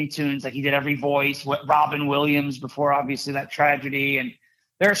with the Looney Tunes, like he did every voice. Robin Williams before, obviously, that tragedy. And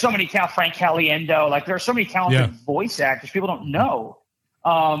there are so many, Frank Caliendo, like there are so many talented voice actors people don't know.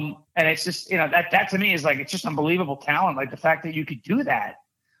 And it's just, that to me is like, it's just unbelievable talent. Like the fact that you could do that.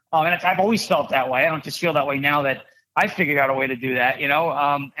 And I've always felt that way. I don't just feel that way now that I figured out a way to do that,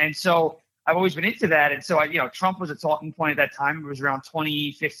 and so I've always been into that. And so, Trump was a talking point at that time. It was around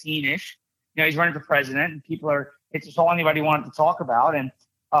 2015-ish. He's running for president, and it's just all anybody wanted to talk about. And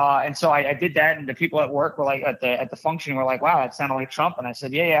so I did that, and the people at work were like, at the function were like, "Wow, that sounded like Trump." And I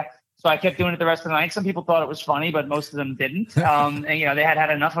said, yeah. So I kept doing it the rest of the night. Some people thought it was funny, but most of them didn't. And, they had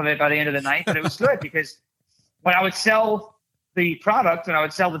enough of it by the end of the night, but it was good because when I would sell the product and I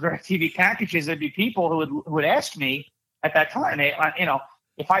would sell the DirecTV packages, there'd be people who would ask me at that time,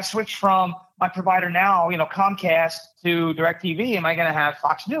 if I switch from my provider now, Comcast to DirecTV, am I going to have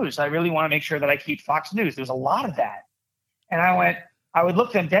Fox News? I really want to make sure that I keep Fox News. There's a lot of that. And I would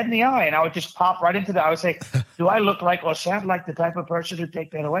look them dead in the eye, and I would just pop right into that. I would say, "Do I look like or sound like the type of person who'd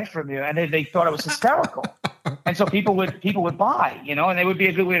take that away from you?" And they thought it was hysterical. And so people would buy, and it would be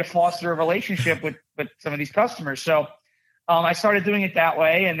a good way to foster a relationship with some of these customers. So I started doing it that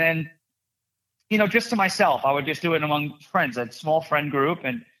way. And then, just to myself, I would just do it among friends, a small friend group.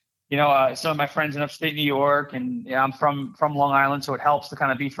 And, some of my friends in upstate New York, and I'm from Long Island. So it helps to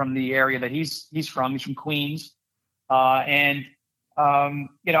kind of be from the area that he's from. He's from Queens. I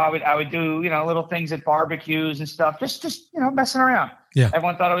would do, little things at barbecues and stuff, just messing around. Yeah.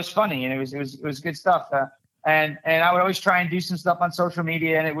 Everyone thought it was funny, and it was good stuff. And I would always try and do some stuff on social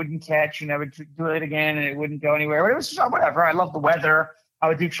media, and it wouldn't catch, and I would do it again, and it wouldn't go anywhere. But it was just whatever. I love the weather. I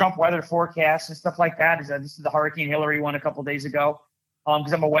would do Trump weather forecasts and stuff like that. This is the Hurricane Hillary one a couple of days ago,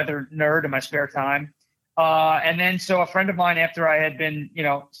 because I'm a weather nerd in my spare time. And then so a friend of mine, after I had been,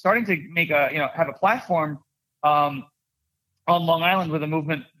 starting to make have a platform on Long Island with a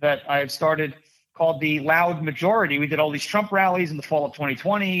movement that I had started called the Loud Majority. We did all these Trump rallies in the fall of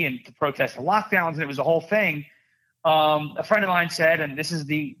 2020 and to protest the lockdowns, and it was a whole thing. A friend of mine said, and this is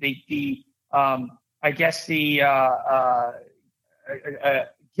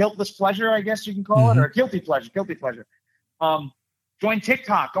guiltless pleasure, I guess you can call it, or guilty pleasure. Join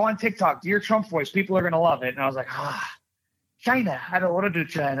TikTok, go on TikTok, do your Trump voice. People are going to love it. And I was like, China, I don't want to do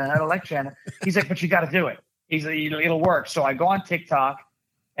China. I don't like China. He's like, but you got to do it. It'll work. So I go on TikTok,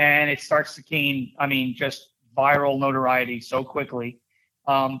 and it starts to gain, just viral notoriety so quickly.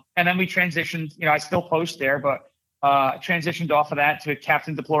 And then we transitioned, I still post there, but transitioned off of that to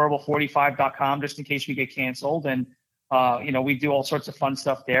CaptainDeplorable45.com just in case we get canceled. And, we do all sorts of fun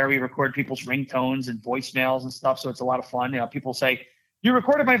stuff there. We record people's ringtones and voicemails and stuff. So it's a lot of fun. People say, "You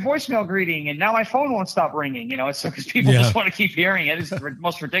recorded my voicemail greeting, and now my phone won't stop ringing." It's because people just want to keep hearing it. It's the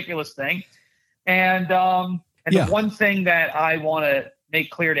most ridiculous thing. And the one thing that I want to make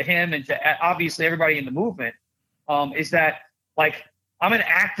clear to him and to obviously everybody in the movement is that, like, I'm an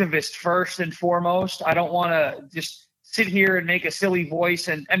activist first and foremost. I don't want to just sit here and make a silly voice.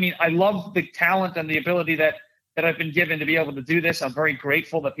 And I love the talent and the ability that I've been given to be able to do this. I'm very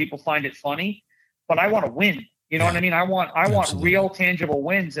grateful that people find it funny, but I want to win. You know what I mean? I want real tangible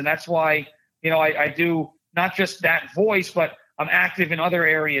wins. And that's why, I do not just that voice, but I'm active in other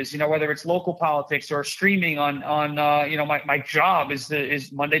areas, whether it's local politics or streaming on my job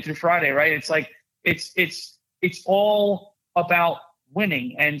is Monday through Friday, right? It's like, it's all about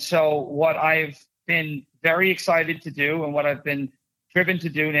winning. And so what I've been very excited to do, and what I've been driven to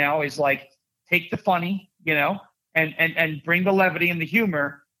do now, is like take the funny, and bring the levity and the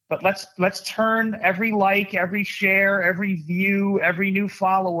humor, but let's turn every like, every share, every view, every new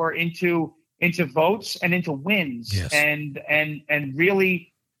follower into votes and into wins. Yes. and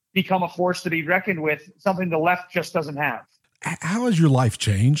really become a force to be reckoned with, something the left just doesn't have. How has your life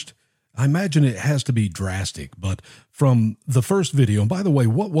changed? I imagine it has to be drastic, but from the first video, and by the way,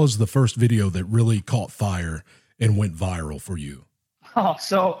 what was the first video that really caught fire and went viral for you? Oh,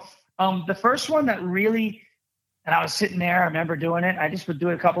 so the first one that really, and I was sitting there, I remember doing it. I just would do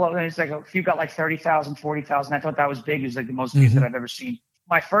a couple of things. Like a few got like 30,000, 40,000. I thought that was big. It was like the most views that I've ever seen.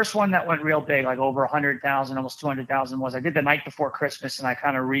 My first one that went real big, like over 100,000, almost 200,000, was I did the night before Christmas, and I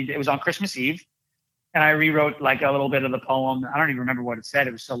kind of it was on Christmas Eve, and I rewrote like a little bit of the poem. I don't even remember what it said.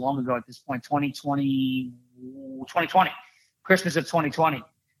 It was so long ago at this point, 2020, Christmas of 2020.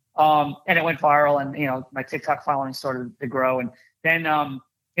 And it went viral, and, my TikTok following started to grow. And then,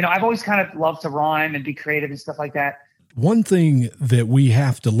 I've always kind of loved to rhyme and be creative and stuff like that. One thing that we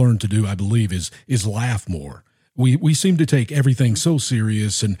have to learn to do, I believe, is laugh more. We seem to take everything so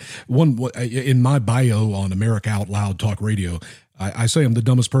serious. And in my bio on America Out Loud Talk Radio, I say I'm the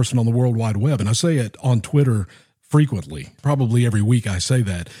dumbest person on the World Wide Web, and I say it on Twitter frequently. Probably every week I say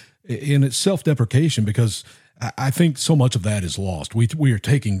that. And it's self-deprecation, because I think so much of that is lost. We are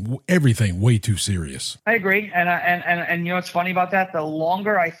taking everything way too serious. I agree. And what's funny about that? The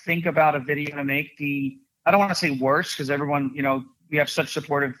longer I think about a video to make, I don't want to say worse, because everyone, we have such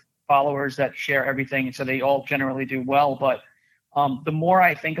supportive followers that share everything, and so they all generally do well. But the more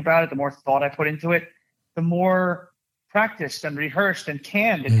I think about it, the more thought I put into it, the more practiced and rehearsed and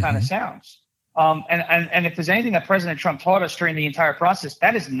canned it kind of sounds. And if there's anything that President Trump taught us during the entire process,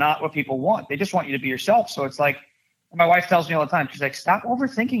 that is not what people want. They just want you to be yourself. So it's like, my wife tells me all the time, she's like, stop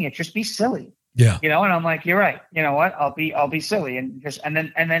overthinking it. Just be silly. Yeah. And I'm like, you're right. You know what? I'll be silly. And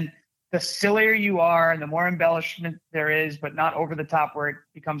then the sillier you are and the more embellishment there is, but not over the top where it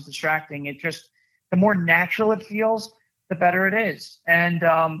becomes distracting. The more natural it feels, the better it is. And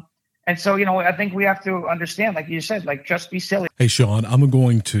so, I think we have to understand, like you said, like, just be silly. Hey, Sean, I'm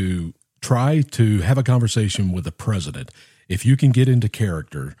going to try to have a conversation with the president. If you can get into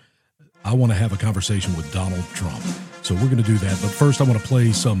character, I want to have a conversation with Donald Trump. So we're going to do that. But first, I want to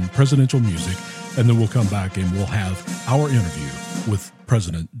play some presidential music, and then we'll come back and we'll have our interview with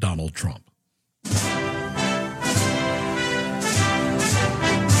President Donald Trump.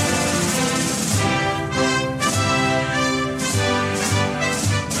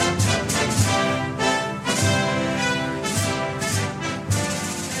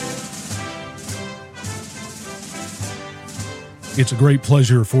 It's a great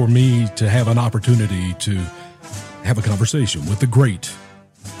pleasure for me to have an opportunity to have a conversation with the great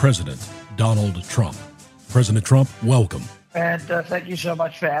President Donald Trump. President Trump, welcome. And thank you so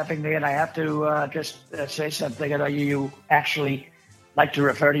much for having me. And I have to just say something. I know you actually like to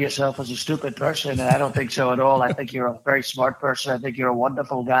refer to yourself as a stupid person, and I don't think so at all. I think you're a very smart person. I think you're a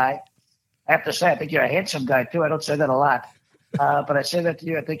wonderful guy. I have to say, I think you're a handsome guy, too. I don't say that a lot. But I say that to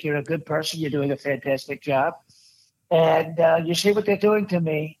you. I think you're a good person. You're doing a fantastic job. And you see what they're doing to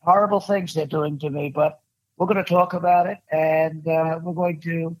me, horrible things they're doing to me, but we're going to talk about it, and we're going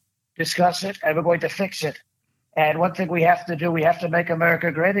to discuss it, and we're going to fix it. And one thing we have to do, we have to make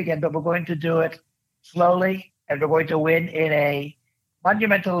America great again, but we're going to do it slowly, and we're going to win in a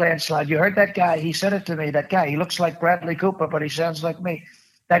monumental landslide. You heard that guy. He said it to me, that guy. He looks like Bradley Cooper, but he sounds like me.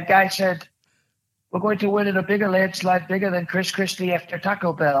 That guy said, we're going to win in a bigger landslide, bigger than Chris Christie after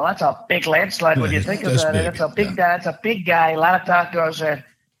Taco Bell. That's a big landslide when you think about it. That's a big guy. That's a big guy. A lot of tacos and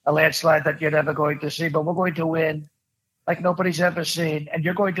a landslide that you're never going to see. But we're going to win like nobody's ever seen. And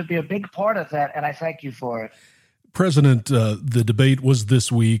you're going to be a big part of that. And I thank you for it. President, the debate was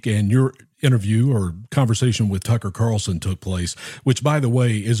this week, and your interview or conversation with Tucker Carlson took place, which, by the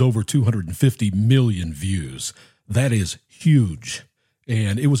way, is over 250 million views. That is huge.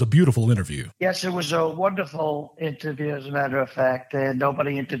 And it was a beautiful interview. Yes, it was a wonderful interview, as a matter of fact. And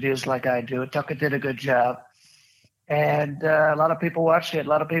nobody interviews like I do. Tucker did a good job. And a lot of people watched it.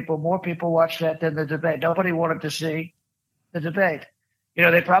 More people watched that than the debate. Nobody wanted to see the debate.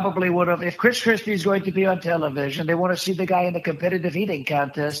 They probably would have. If Chris Christie is going to be on television, they want to see the guy in the competitive eating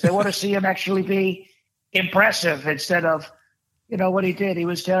contest. They want to see him actually be impressive instead of, what he did. He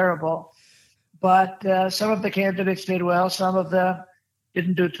was terrible. But some of the candidates did well. Some of them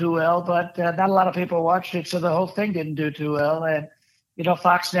didn't do too well, but not a lot of people watched it, so the whole thing didn't do too well. And,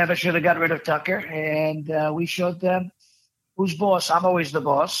 Fox never should have got rid of Tucker, and we showed them who's boss. I'm always the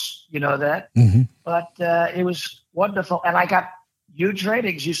boss, you know that. Mm-hmm. But it was wonderful, and I got huge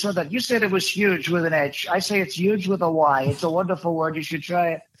ratings. You saw that. You said it was huge with an H. I say it's huge with a Y. It's a wonderful word. You should try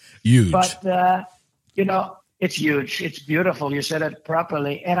it. Huge. But, it's huge. It's beautiful. You said it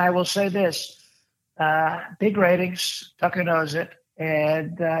properly. And I will say this, big ratings. Tucker knows it.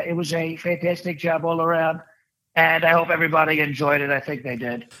 And it was a fantastic job all around. And I hope everybody enjoyed it. I think they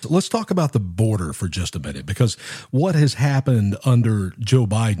did. Let's talk about the border for just a minute, because what has happened under Joe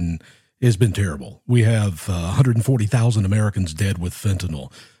Biden has been terrible. We have 140,000 Americans dead with fentanyl.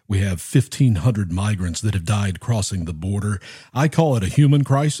 We have 1,500 migrants that have died crossing the border. I call it a human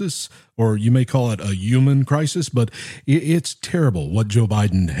crisis, or you may call it a human crisis, but it's terrible what Joe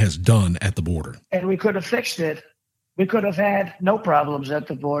Biden has done at the border. And we could have fixed it. We could have had no problems at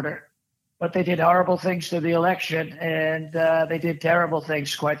the border. But they did horrible things to the election, and they did terrible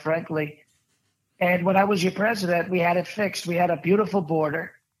things, quite frankly. And when I was your president, we had it fixed. We had a beautiful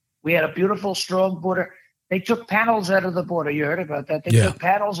border. We had a beautiful, strong border. They took panels out of the border. You heard about that. They took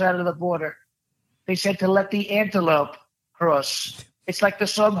panels out of the border. They said to let the antelope cross. It's like the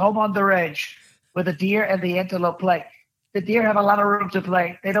song Home on the Range, where the deer and the antelope play. The deer have a lot of room to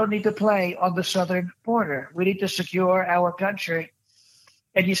play. They don't need to play on the southern border. We need to secure our country.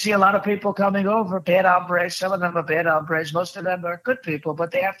 And you see a lot of people coming over, bad hombres. Some of them are bad hombres. Most of them are good people, but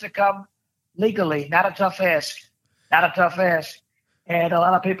they have to come legally. Not a tough ask. Not a tough ask. And a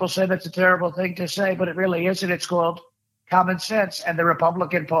lot of people say that's a terrible thing to say, but it really isn't. It's called common sense. And the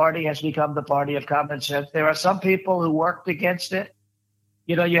Republican Party has become the party of common sense. There are some people who worked against it.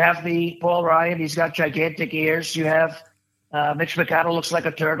 You know, you have the Paul Ryan. He's got gigantic ears. You have Mitch McConnell, looks like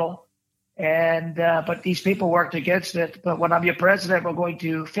a turtle. And but these people worked against it. But when I'm your president, we're going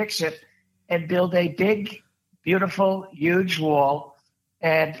to fix it and build a big, beautiful, huge wall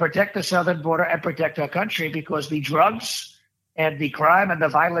and protect the southern border and protect our country, because the drugs and the crime and the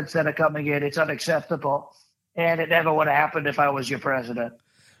violence that are coming in, it's unacceptable. And it never would have happened if I was your president.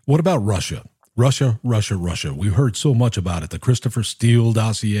 What about Russia? Russia. We heard so much about it. The Christopher Steele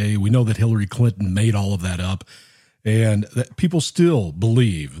dossier. We know that Hillary Clinton made all of that up. And that people still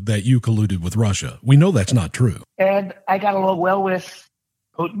believe that you colluded with Russia. We know that's not true. And I got along well with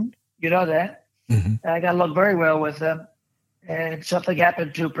Putin. You know that. Mm-hmm. I got along very well with him. And something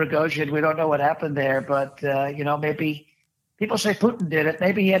happened to Prigozhin. We don't know what happened there. But, maybe people say Putin did it.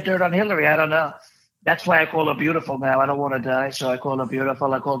 Maybe he had dirt on Hillary. I don't know. That's why I call her beautiful now. I don't want to die, so I call her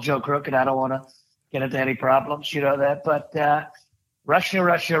beautiful. I call Joe crooked. I don't want to get into any problems. You know that. But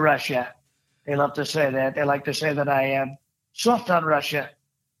Russia. They love to say that. They like to say that I am soft on Russia.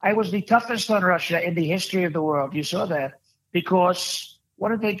 I was the toughest on Russia in the history of the world. You saw that. Because what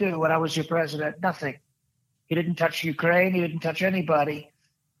did they do when I was your president? Nothing. He didn't touch Ukraine. He didn't touch anybody.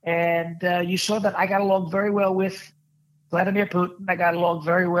 And you saw that I got along very well with Vladimir Putin. I got along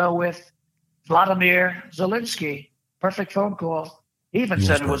very well with Vladimir Zelensky. Perfect phone call. He even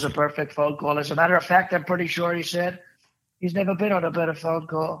said it was a perfect phone call. As a matter of fact, I'm pretty sure he said he's never been on a better phone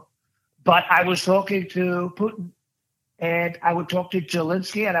call. But I was talking to Putin, and I would talk to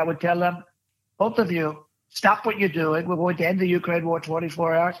Zelensky, and I would tell them, both of you, stop what you're doing. We're going to end the Ukraine war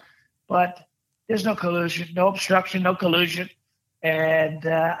 24 hours. But there's no collusion, no obstruction, no collusion. And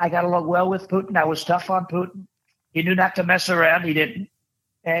I got along well with Putin. I was tough on Putin. He knew not to mess around. He didn't.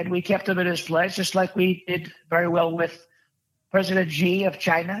 And we kept him in his place, just like we did very well with President Xi of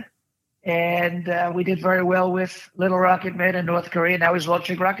China. And we did very well with Little Rocket Man in North Korea. Now he's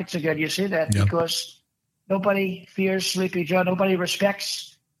launching rockets again. You see that? Yep. Because nobody fears Sleepy Joe. Nobody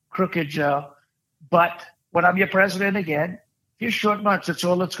respects Crooked Joe. But when I'm your president again, a few short months, that's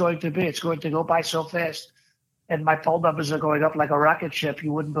all it's going to be. It's going to go by so fast. And my poll numbers are going up like a rocket ship.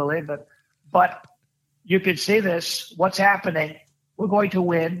 You wouldn't believe it. But you can see this, what's happening. We're going to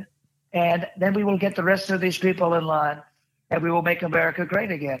win. And then we will get the rest of these people in line. And we will make America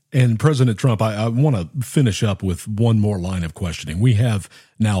great again. And President Trump, I want to finish up with one more line of questioning. We have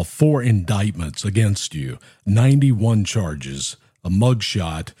now 4 indictments against you, 91 charges, a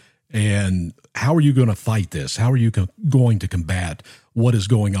mugshot. And how are you going to fight this? How are you going to combat what is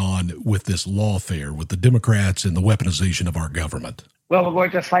going on with this lawfare, with the Democrats and the weaponization of our government? Well, we're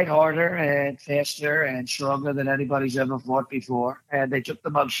going to fight harder and faster and stronger than anybody's ever fought before. And they took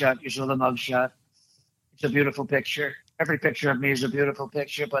the mugshot. You saw the mugshot. It's a beautiful picture. Every picture of me is a beautiful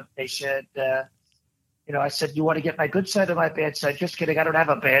picture, but they said, I said, you want to get my good side or my bad side? Just kidding. I don't have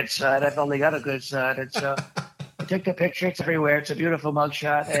a bad side. I've only got a good side. And so I took the picture. It's everywhere. It's a beautiful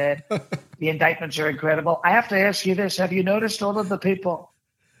mugshot. And the indictments are incredible. I have to ask you this. Have you noticed all of the people,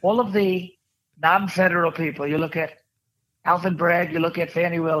 all of the non-federal people? You look at Alvin Bragg, you look at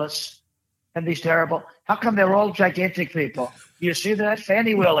Fannie Willis, and these terrible. How come they're all gigantic people? You see that?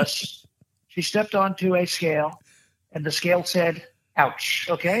 Fannie Willis, she stepped onto a scale. And the scale said Ouch.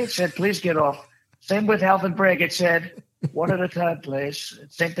 Okay. It said, please get off. Same with Health and Brig. It said, one at a time, please.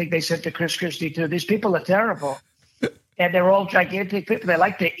 Same thing they said to Chris Christie, too. These people are terrible. And they're all gigantic people. They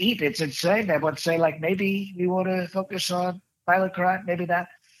like to eat. It's insane. They would say, like, maybe we want to focus on violent crime, maybe that.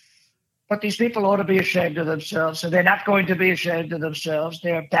 But these people ought to be ashamed of themselves. And they're not going to be ashamed of themselves.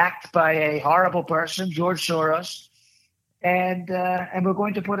 They're backed by a horrible person, George Soros. And we're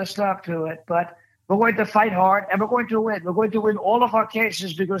going to put a stop to it. But we're going to fight hard, and we're going to win. We're going to win all of our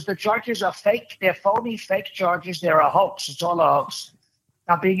cases because the charges are fake. They're phony, fake charges. They're a hoax. It's all a hoax.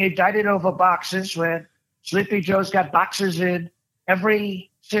 I'm being indicted over boxes when Sleepy Joe's got boxes in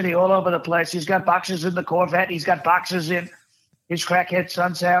every city all over the place. He's got boxes in the Corvette. He's got boxes in his crackhead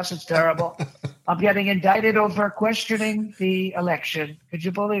son's house. It's terrible. I'm getting indicted over questioning the election. Could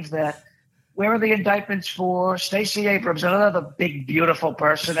you believe that? Where are the indictments for Stacey Abrams, another big, beautiful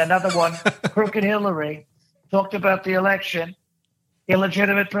person, another one, Crooked Hillary, talked about the election,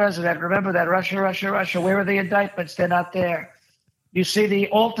 illegitimate president. Remember that, Russia, Russia, Russia. Where are the indictments? They're not there. You see the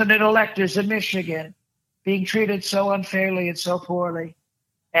alternate electors in Michigan being treated so unfairly and so poorly,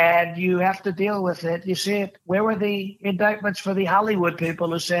 and you have to deal with it. You see it. Where were the indictments for the Hollywood people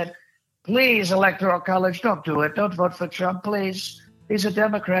who said, please, Electoral College, don't do it. Don't vote for Trump, please. These are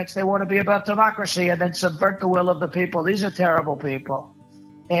Democrats. They want to be about democracy and then subvert the will of the people. These are terrible people,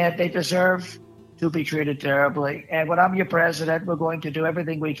 and they deserve to be treated terribly. And when I'm your president, we're going to do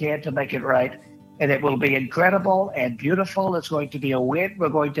everything we can to make it right. And it will be incredible and beautiful. It's going to be a win. We're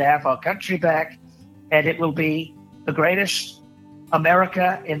going to have our country back, and it will be the greatest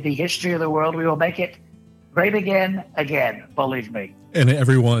America in the history of the world. We will make it great again, believe me. And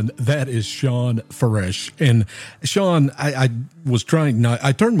everyone, that is Sean Faresh. And Sean, I was trying,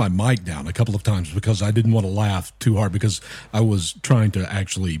 I turned my mic down a couple of times because I didn't want to laugh too hard because I was trying to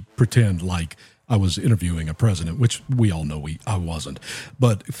actually pretend like I was interviewing a president, which we all know I wasn't.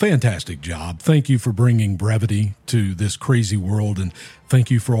 But fantastic job. Thank you for bringing brevity to this crazy world, and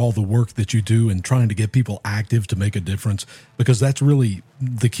thank you for all the work that you do in trying to get people active to make a difference, because that's really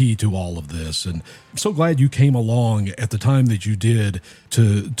the key to all of this. And I'm so glad you came along at the time that you did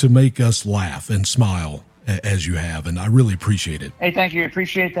to make us laugh and smile as you have, and I really appreciate it. Hey, thank you.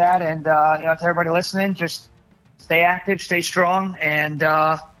 Appreciate that. And to everybody listening, just stay active, stay strong, and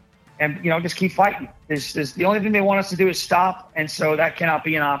just keep fighting. This the only thing they want us to do is stop, and so that cannot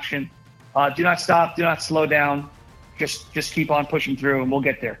be an option. Do not stop. Do not slow down. Just keep on pushing through, and we'll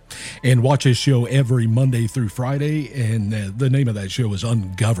get there. And watch his show every Monday through Friday, and the name of that show is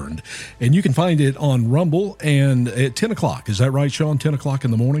Ungoverned. And you can find it on Rumble and at 10 o'clock. Is that right, Sean? 10 o'clock in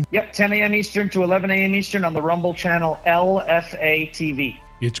the morning? Yep, 10 a.m. Eastern to 11 a.m. Eastern on the Rumble channel LFA TV.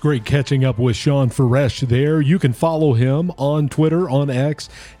 It's great catching up with Sean Faresh there. You can follow him on Twitter, on X,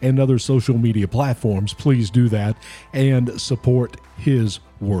 and other social media platforms. Please do that and support his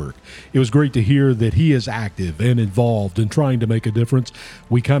work. It was great to hear that he is active and involved in trying to make a difference.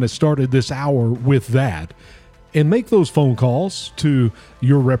 We kind of started this hour with that. And make those phone calls to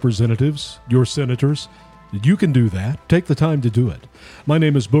your representatives, your senators. You can do that. Take the time to do it. My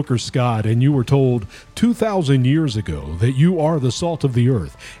name is Booker Scott, and you were told 2,000 years ago that you are the salt of the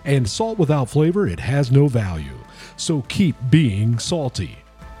earth, and salt without flavor, it has no value. So keep being salty.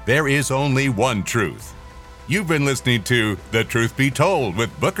 There is only one truth. You've been listening to The Truth Be Told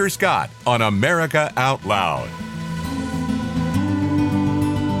with Booker Scott on America Out Loud.